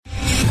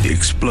The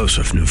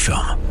explosive new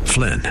film,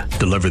 Flynn,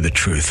 deliver the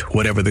truth,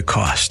 whatever the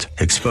cost,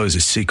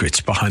 exposes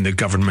secrets behind the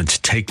government's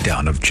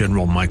takedown of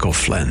General Michael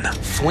Flynn.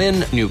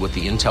 Flynn knew what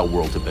the intel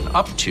world had been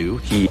up to.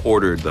 He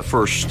ordered the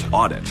first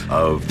audit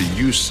of the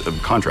use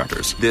of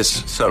contractors.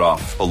 This set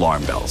off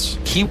alarm bells.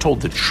 He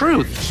told the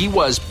truth. He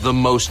was the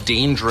most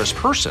dangerous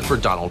person for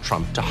Donald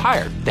Trump to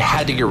hire. They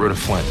had to get rid of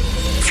Flynn.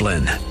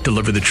 Flynn,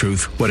 deliver the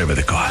truth, whatever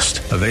the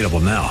cost. Available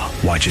now.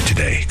 Watch it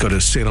today. Go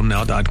to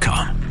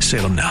salemnow.com.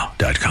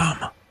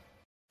 salemnow.com.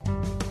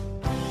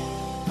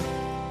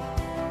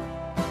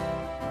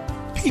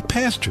 Hey,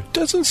 Pastor,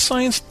 doesn't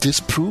science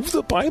disprove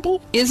the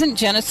Bible? Isn't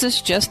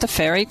Genesis just a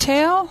fairy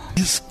tale?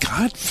 Is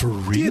God for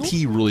real? Did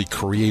he really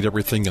create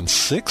everything in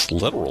 6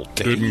 literal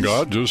days? Didn't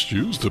God just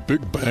use the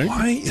Big Bang?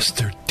 Why is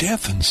there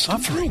death and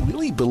suffering? Do you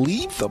really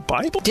believe the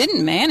Bible?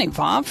 Didn't man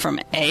evolve from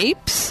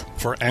apes?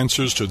 For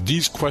answers to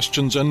these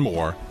questions and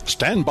more,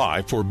 stand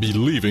by for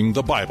Believing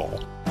the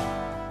Bible.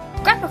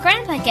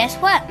 Grandpa, guess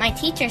what? My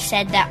teacher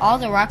said that all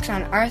the rocks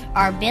on Earth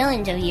are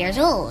billions of years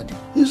old.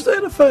 Is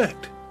that a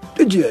fact?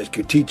 Did you ask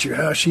your teacher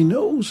how she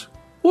knows?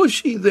 Was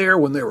she there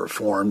when they were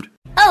formed?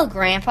 Oh,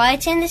 Grandpa,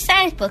 it's in the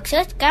science book, so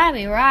it's gotta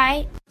be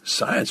right.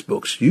 Science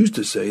books used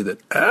to say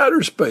that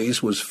outer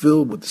space was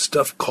filled with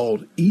stuff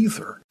called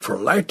ether for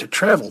light to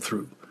travel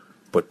through.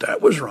 But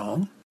that was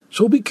wrong.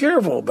 So be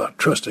careful about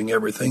trusting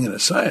everything in a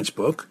science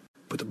book.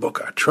 But the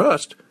book I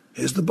trust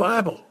is the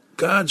Bible,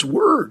 God's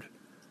Word.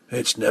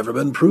 It's never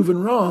been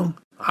proven wrong.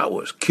 I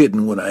was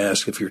kidding when I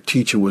asked if your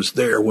teacher was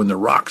there when the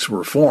rocks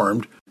were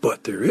formed,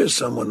 but there is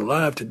someone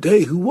alive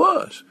today who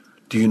was.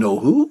 Do you know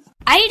who?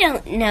 I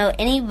don't know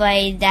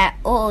anybody that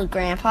old,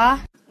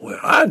 Grandpa. Well,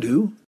 I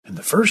do. In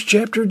the first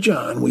chapter of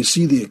John, we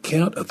see the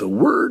account of the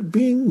Word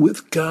being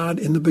with God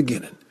in the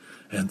beginning,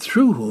 and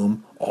through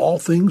whom all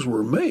things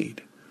were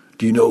made.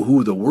 Do you know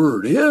who the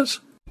Word is?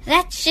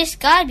 That's just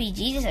gotta be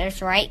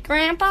Jesus, right,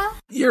 Grandpa?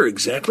 You're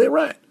exactly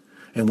right.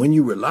 And when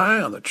you rely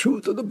on the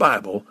truth of the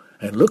Bible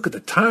and look at the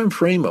time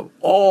frame of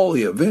all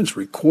the events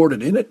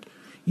recorded in it,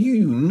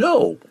 you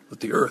know that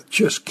the earth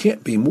just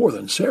can't be more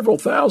than several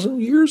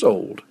thousand years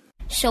old.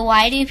 So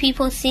why do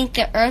people think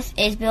the earth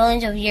is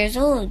billions of years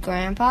old,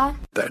 Grandpa?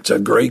 That's a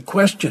great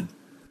question.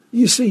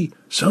 You see,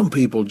 some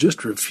people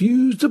just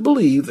refuse to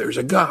believe there's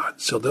a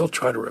God, so they'll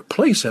try to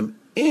replace him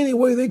any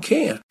way they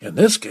can. In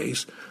this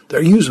case,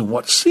 they're using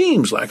what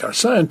seems like a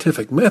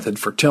scientific method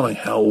for telling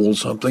how old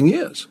something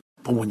is.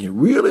 But when you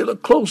really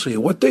look closely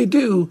at what they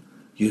do,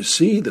 you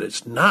see that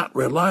it's not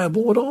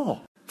reliable at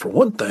all. For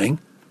one thing,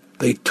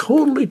 they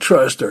totally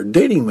trust their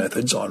dating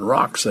methods on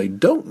rocks they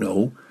don't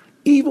know,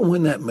 even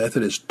when that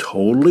method is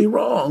totally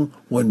wrong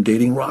when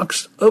dating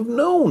rocks of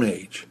known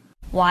age.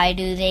 Why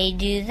do they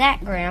do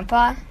that,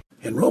 Grandpa?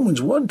 In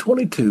Romans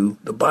 1:22,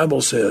 the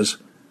Bible says,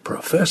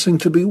 "Professing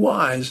to be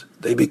wise,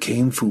 they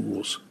became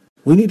fools."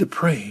 We need to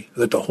pray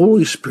that the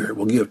Holy Spirit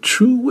will give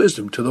true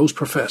wisdom to those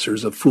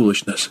professors of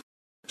foolishness,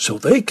 so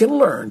they can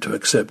learn to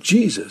accept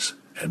Jesus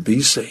and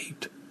be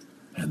saved.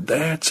 And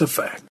that's a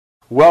fact.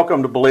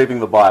 Welcome to Believing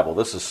the Bible.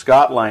 This is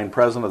Scott Lane,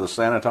 president of the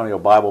San Antonio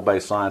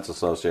Bible-Based Science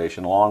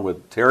Association, along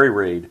with Terry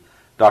Reed,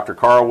 Dr.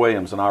 Carl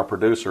Williams, and our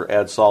producer,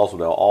 Ed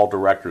Salzwedel, all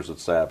directors at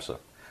SABSA.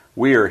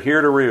 We are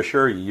here to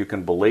reassure you you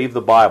can believe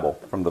the Bible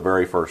from the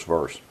very first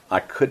verse. I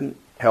couldn't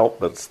help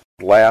but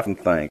laugh and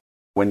think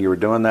when you were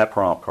doing that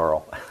prompt,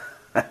 Carl.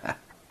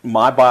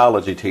 My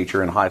biology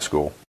teacher in high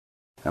school,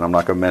 and I'm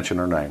not going to mention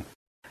her name,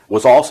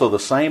 was also the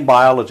same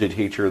biology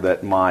teacher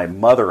that my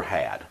mother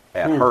had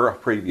at her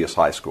previous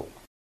high school.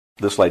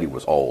 This lady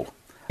was old.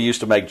 He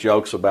used to make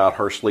jokes about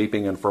her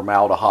sleeping in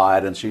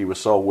formaldehyde and she was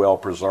so well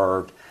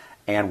preserved.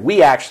 And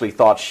we actually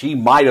thought she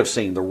might have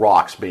seen the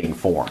rocks being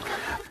formed.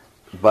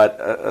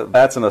 But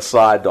that's an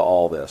aside to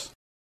all this.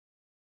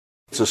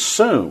 It's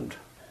assumed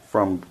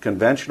from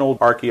conventional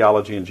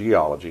archaeology and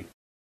geology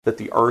that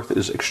the Earth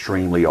is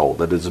extremely old,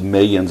 that it's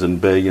millions and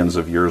billions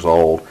of years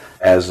old,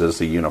 as is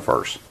the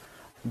universe.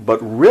 But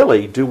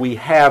really, do we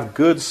have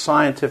good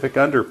scientific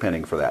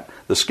underpinning for that?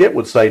 The skit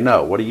would say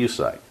no. What do you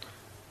say?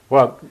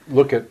 Well,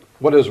 look at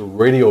what does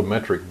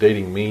radiometric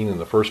dating mean in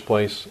the first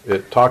place?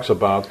 It talks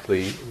about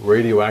the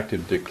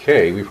radioactive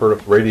decay. We've heard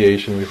of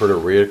radiation, we've heard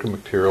of radioactive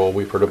material,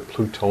 we've heard of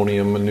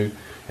plutonium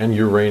and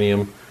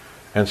uranium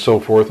and so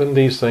forth. And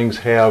these things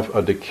have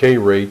a decay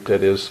rate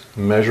that is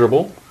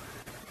measurable.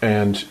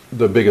 And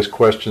the biggest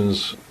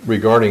questions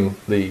regarding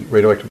the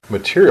radioactive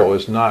material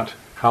is not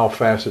how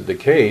fast it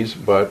decays,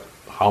 but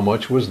how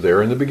much was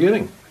there in the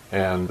beginning.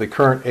 And the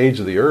current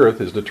age of the Earth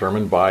is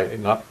determined by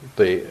not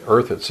the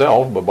Earth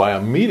itself, but by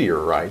a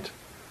meteorite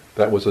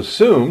that was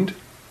assumed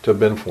to have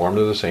been formed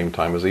at the same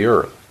time as the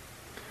Earth.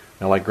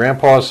 Now, like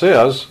Grandpa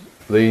says,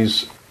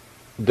 these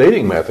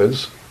dating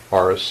methods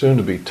are assumed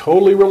to be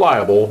totally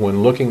reliable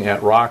when looking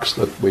at rocks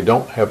that we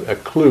don't have a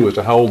clue as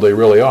to how old they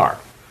really are.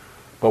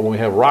 But when we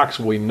have rocks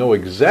we know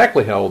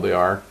exactly how old they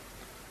are,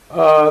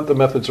 the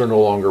methods are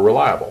no longer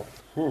reliable.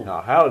 Now,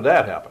 how did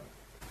that happen?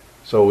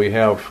 So we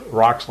have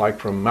rocks like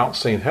from Mount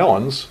St.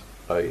 Helens,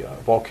 a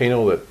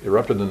volcano that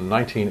erupted in the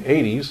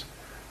 1980s.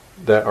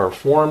 that are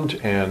formed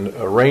and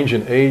range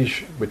in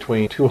age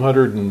between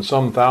 200 and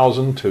some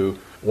thousand to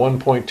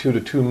 1.2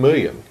 to 2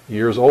 million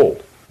years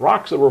old.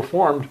 Rocks that were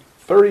formed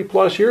 30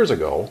 plus years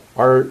ago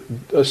are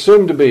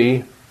assumed to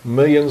be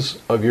millions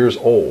of years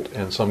old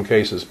in some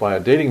cases by a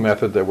dating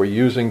method that we're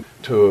using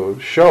to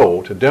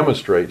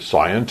demonstrate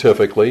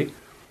scientifically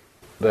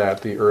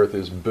that the Earth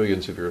is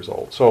billions of years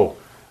old. So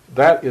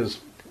that is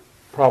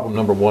problem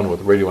number one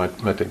with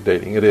radiometric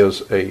dating. It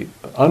is an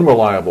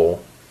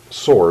unreliable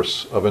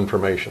source of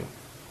information.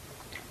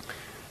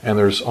 And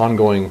there's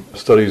ongoing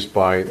studies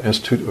by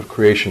Institute of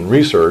Creation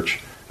Research,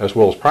 as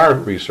well as prior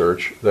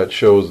research, that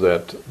shows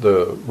that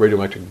the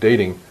radiometric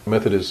dating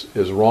method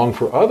is wrong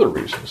for other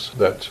reasons,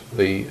 that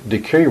the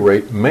decay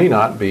rate may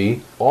not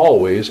be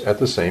always at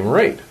the same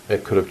rate.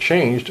 It could have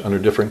changed under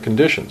different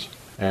conditions.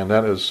 And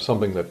that is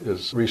something that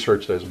is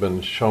research that has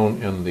been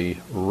shown in the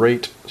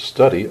RATE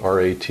study,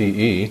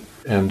 R-A-T-E,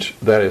 and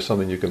that is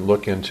something you can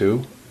look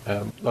into.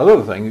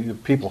 Another thing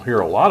people hear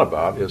a lot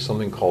about is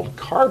something called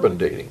carbon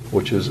dating,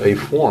 which is a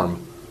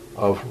form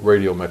of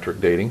radiometric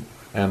dating.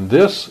 And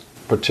this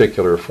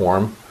particular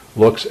form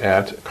looks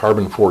at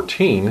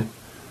carbon-14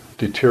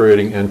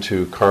 deteriorating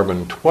into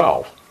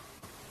carbon-12.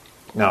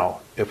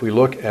 Now, if we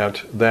look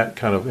at that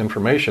kind of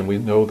information, we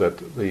know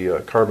that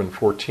the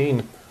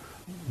carbon-14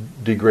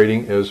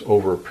 degrading is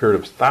over a period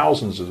of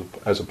thousands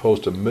as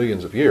opposed to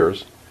millions of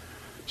years.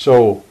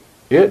 So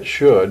it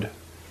should,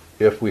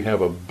 if we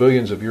have a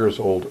billions of years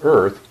old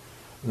Earth,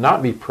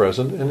 not be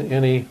present in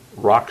any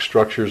rock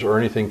structures or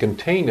anything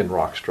contained in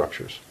rock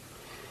structures.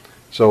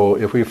 So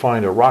if we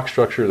find a rock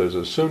structure that is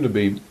assumed to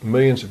be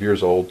millions of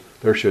years old,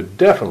 there should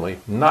definitely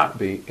not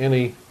be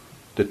any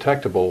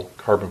detectable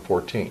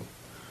carbon-14.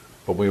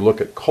 But when we look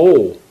at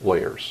coal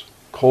layers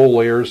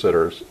that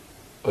are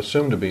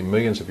assumed to be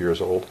millions of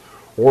years old,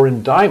 or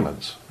in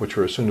diamonds, which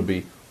are assumed to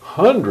be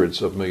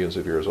hundreds of millions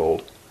of years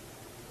old,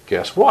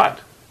 guess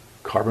what?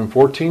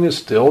 Carbon-14 is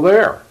still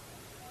there.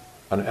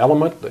 An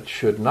element that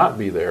should not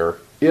be there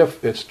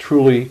if it's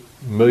truly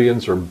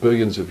millions or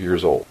billions of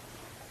years old.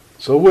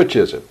 So which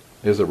is it?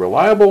 Is it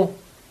reliable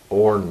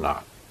or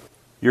not?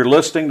 You're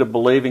listening to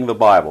Believing the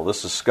Bible.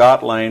 This is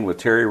Scott Lane with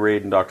Terry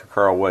Reed and Dr.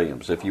 Carl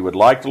Williams. If you would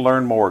like to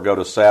learn more, go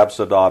to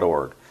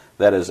sabsa.org.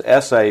 That is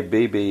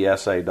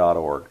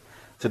sabbsa.org.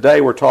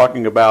 Today we're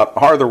talking about,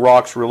 are the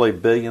rocks really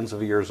billions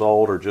of years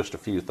old or just a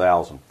few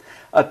thousand?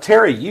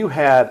 Terry, you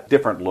had a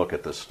different look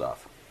at this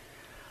stuff.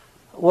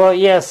 Well,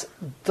 yes,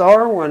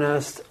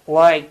 Darwinists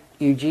like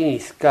Eugenie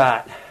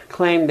Scott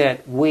claim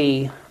that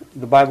we,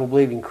 the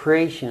Bible-believing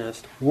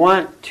creationists,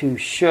 want to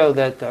show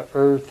that the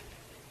Earth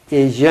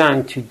is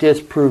young to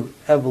disprove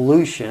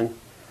evolution.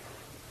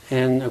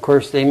 And, of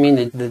course, they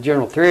mean the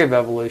general theory of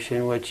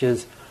evolution, which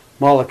is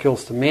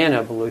molecules to man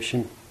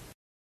evolution.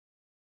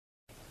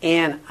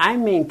 And I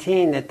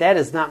maintain that that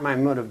is not my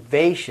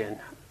motivation,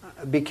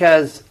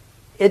 because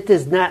it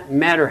does not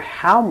matter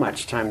how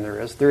much time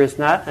there is. There is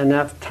not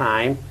enough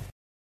time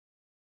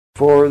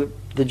for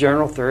the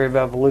general theory of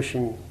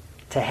evolution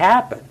to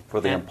happen. For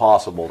the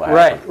impossible to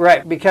happen.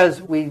 Right,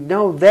 because we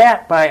know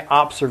that by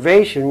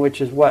observation,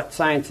 which is what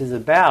science is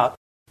about.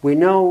 We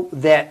know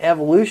that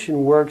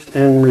evolution works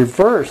in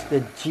reverse.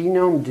 The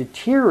genome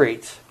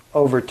deteriorates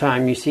over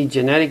time. You see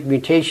genetic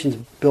mutations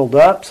build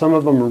up. Some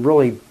of them are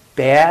really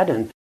bad,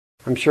 and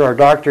I'm sure our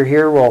doctor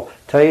here will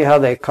tell you how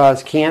they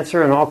cause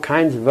cancer and all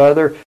kinds of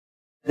other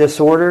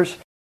disorders.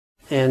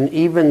 And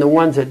even the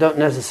ones that don't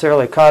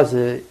necessarily cause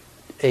a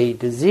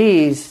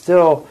disease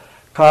still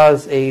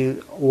cause a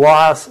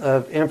loss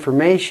of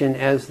information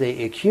as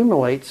they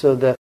accumulate, so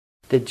the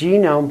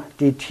genome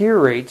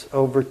deteriorates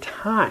over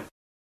time.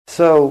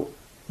 So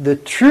the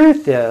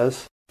truth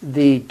is,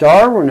 the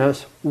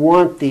Darwinists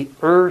want the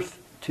Earth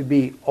to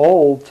be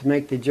old to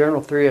make the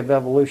general theory of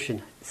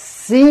evolution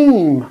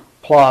seem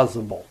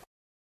plausible,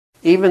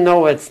 even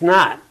though it's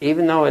not.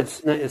 Even though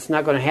it's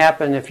not going to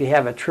happen if you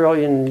have 1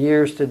 trillion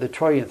years to the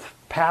trillionth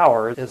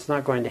power, it's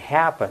not going to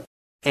happen.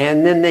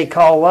 And then they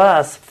call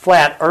us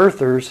flat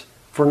earthers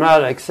for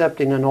not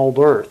accepting an old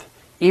Earth.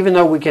 Even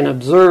though we can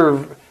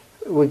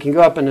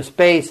go up into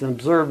space and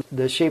observe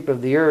the shape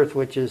of the Earth,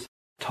 which is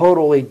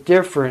totally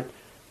different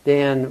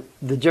than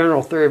the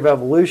general theory of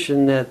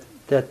evolution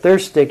that they're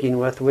sticking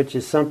with, which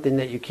is something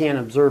that you can't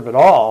observe at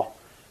all,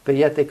 but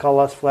yet they call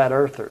us flat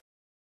earthers.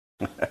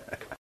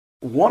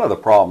 One of the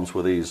problems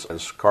with these,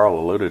 as Carl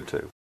alluded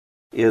to,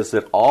 is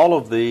that all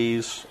of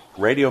these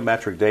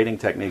radiometric dating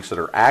techniques that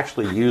are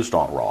actually used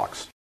on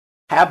rocks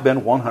have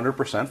been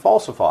 100%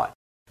 falsified.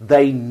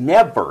 They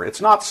never,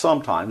 it's not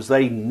sometimes,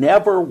 they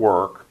never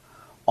work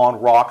on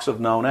rocks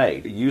of known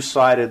age. You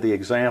cited the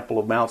example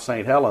of Mount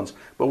St. Helens,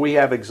 but we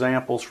have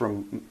examples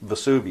from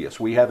Vesuvius.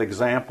 We have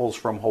examples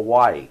from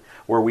Hawaii,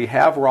 where we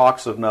have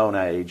rocks of known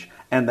age,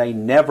 and they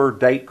never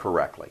date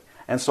correctly.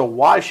 And so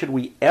why should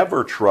we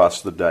ever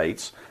trust the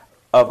dates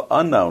of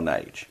unknown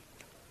age?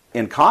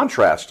 In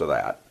contrast to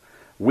that,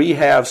 we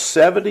have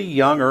 70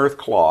 young Earth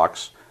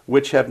clocks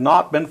which have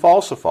not been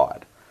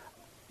falsified.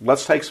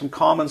 Let's take some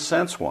common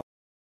sense ones.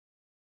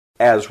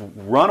 As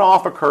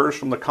runoff occurs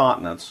from the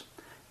continents,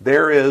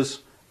 there is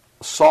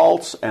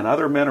salts and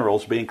other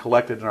minerals being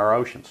collected in our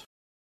oceans.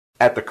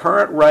 At the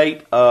current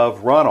rate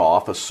of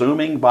runoff,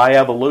 assuming by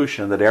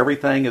evolution that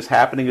everything is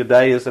happening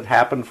today as it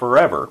happened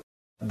forever,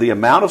 the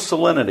amount of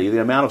salinity,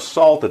 the amount of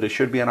salt that it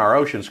should be in our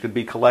oceans could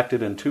be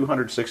collected in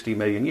 260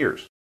 million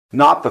years.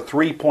 Not the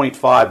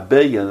 3.5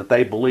 billion that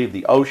they believe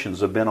the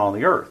oceans have been on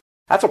the Earth.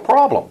 That's a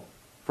problem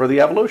for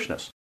the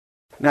evolutionists.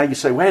 Now you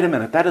say, wait a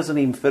minute, that doesn't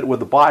even fit with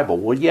the Bible.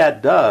 Well, yeah,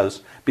 it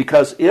does,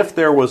 because if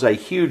there was a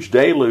huge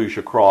deluge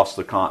across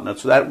the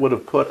continents, that would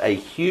have put a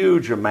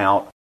huge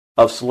amount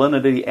of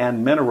salinity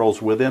and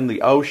minerals within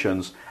the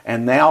oceans,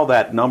 and now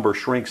that number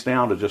shrinks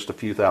down to just a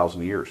few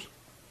thousand years.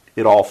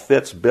 It all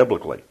fits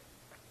biblically.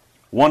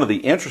 One of the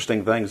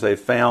interesting things they've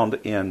found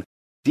in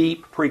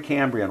deep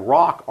Precambrian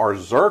rock are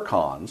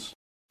zircons,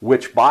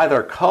 which by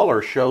their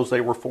color shows they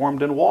were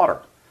formed in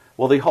water.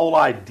 Well, the whole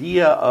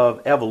idea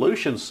of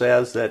evolution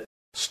says that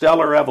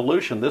stellar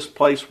evolution, this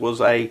place was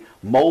a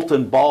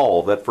molten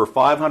ball, that for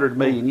 500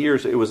 million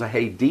years it was a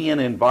Hadean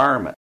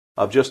environment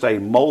of just a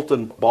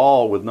molten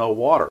ball with no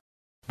water.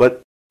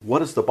 But what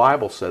does the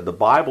Bible say? The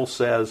Bible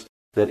says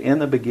that in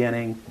the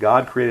beginning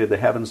God created the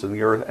heavens and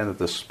the earth, and that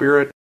the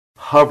Spirit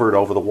hovered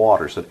over the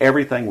waters, that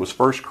everything was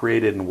first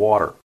created in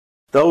water.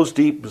 Those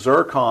deep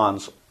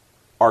zircons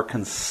are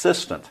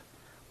consistent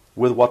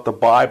with what the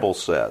Bible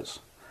says.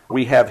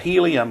 We have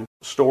helium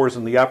stores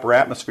in the upper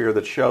atmosphere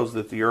that shows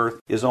that the earth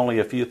is only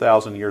a few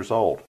thousand years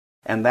old.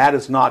 And that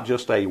is not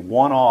just a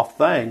one-off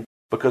thing,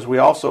 because we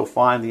also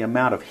find the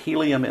amount of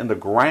helium in the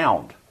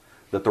ground,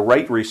 that the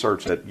rate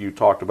research that you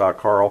talked about,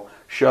 Carl,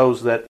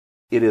 shows that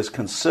it is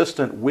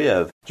consistent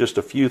with just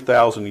a few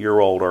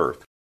thousand-year-old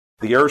Earth.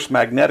 The Earth's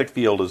magnetic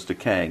field is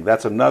decaying.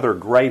 That's another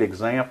great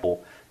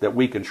example that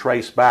we can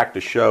trace back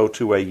to show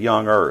to a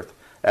young Earth,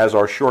 as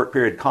are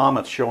short-period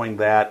comets showing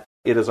that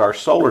it is our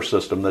solar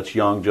system that's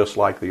young just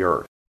like the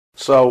Earth.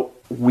 So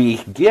we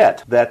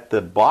get that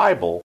the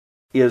Bible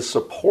is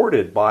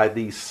supported by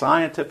these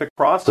scientific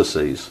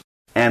processes,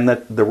 and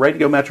that the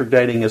radiometric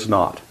dating is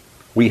not.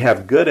 We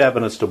have good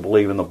evidence to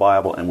believe in the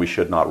Bible, and we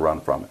should not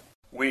run from it.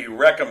 We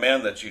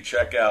recommend that you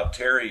check out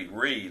Terry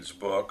Reid's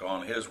book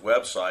on his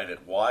website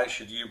at Why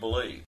Should You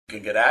Believe. You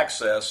can get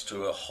access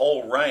to a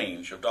whole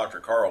range of Dr.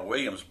 Carl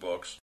Williams'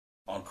 books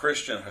on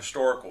Christian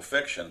historical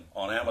fiction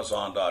on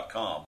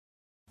Amazon.com.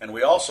 And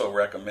we also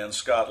recommend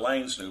Scott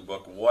Lane's new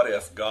book, What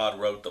If God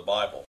Wrote the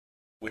Bible,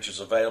 which is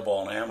available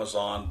on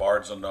Amazon,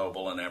 Barnes &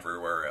 Noble, and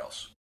everywhere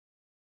else.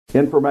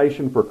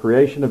 Information for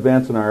creation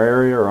events in our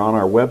area are on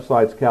our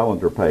website's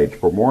calendar page.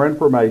 For more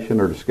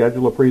information or to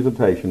schedule a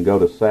presentation, go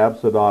to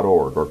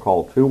sabsa.org or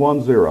call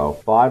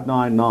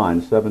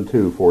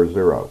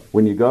 210-599-7240.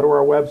 When you go to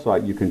our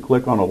website, you can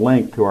click on a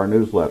link to our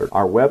newsletter.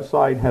 Our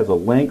website has a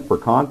link for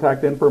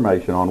contact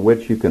information on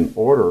which you can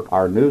order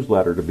our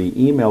newsletter to be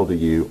emailed to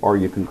you, or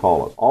you can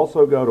call us.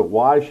 Also go to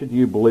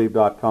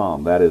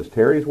whyshouldyoubelieve.com. That is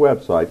Terry's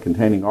website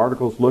containing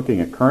articles looking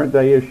at current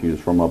day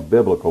issues from a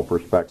biblical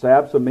perspective.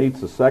 SABSA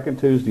meets the second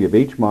Tuesday of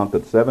each month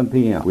at 7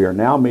 p.m. We are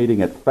now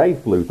meeting at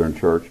Faith Lutheran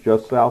Church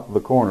just south of the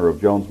corner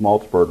of Jones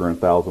Maltzberger and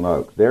Thousand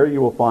Oaks. There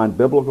you will find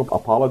biblical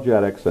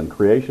apologetics and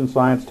creation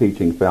science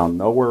teaching found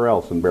nowhere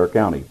else in Bexar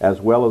County, as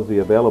well as the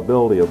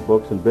availability of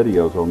books and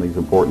videos on these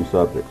important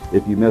subjects.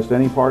 If you missed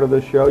any part of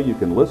this show, you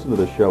can listen to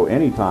the show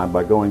anytime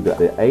by going to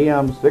the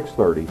AM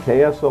 630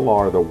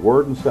 KSLR, the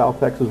Word in South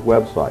Texas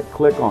website.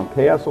 Click on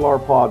KSLR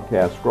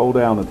Podcast, scroll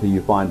down until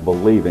you find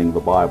Believing the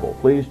Bible.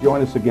 Please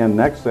join us again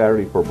next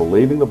Saturday for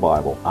Believing the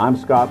Bible. I'm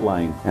Scott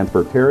Lane, and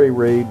for Terry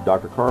Reid,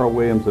 Dr. Carl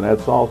Williams, and Ed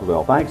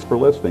Salzville, thanks for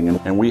listening,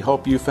 and we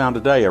hope you found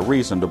today a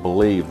reason to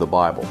believe the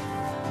Bible.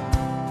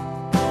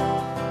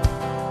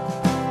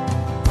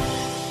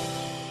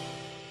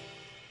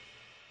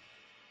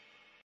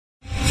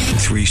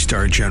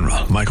 Three-star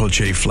General Michael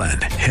J.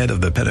 Flynn, head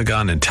of the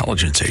Pentagon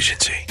Intelligence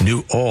Agency,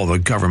 knew all the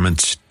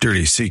government's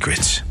dirty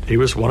secrets. He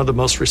was one of the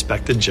most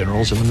respected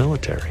generals in the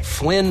military.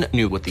 Flynn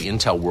knew what the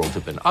intel world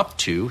had been up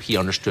to. He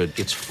understood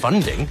its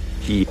funding.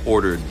 He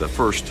ordered the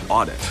first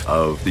audit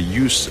of the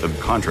use of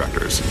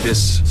contractors.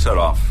 This set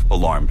off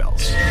alarm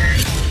bells.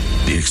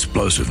 The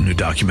explosive new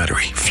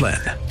documentary, Flynn,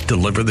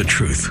 Deliver the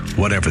Truth,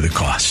 Whatever the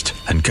Cost,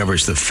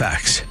 uncovers the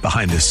facts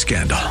behind this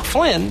scandal.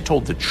 Flynn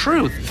told the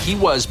truth. He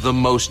was the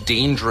most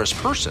dangerous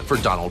person for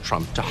Donald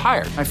Trump to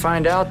hire. I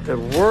find out the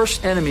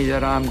worst enemy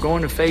that I'm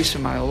going to face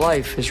in my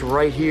life is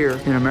right here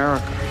in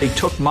America. They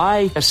took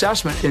my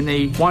assessment and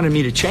they wanted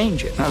me to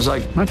change it. And I was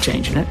like, I'm not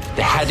changing it.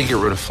 They had to get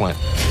rid of Flynn.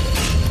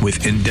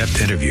 With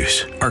in-depth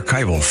interviews,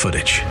 archival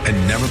footage, and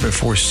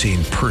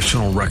never-before-seen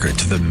personal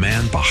records of the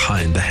man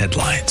behind the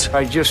headlines.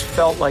 I just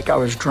felt like I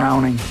was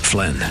drowning.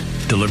 Flynn,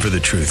 Deliver the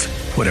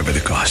Truth, Whatever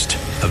the Cost.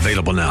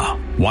 Available now.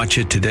 Watch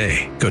it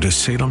today. Go to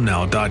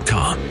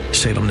salemnow.com.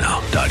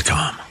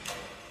 salemnow.com.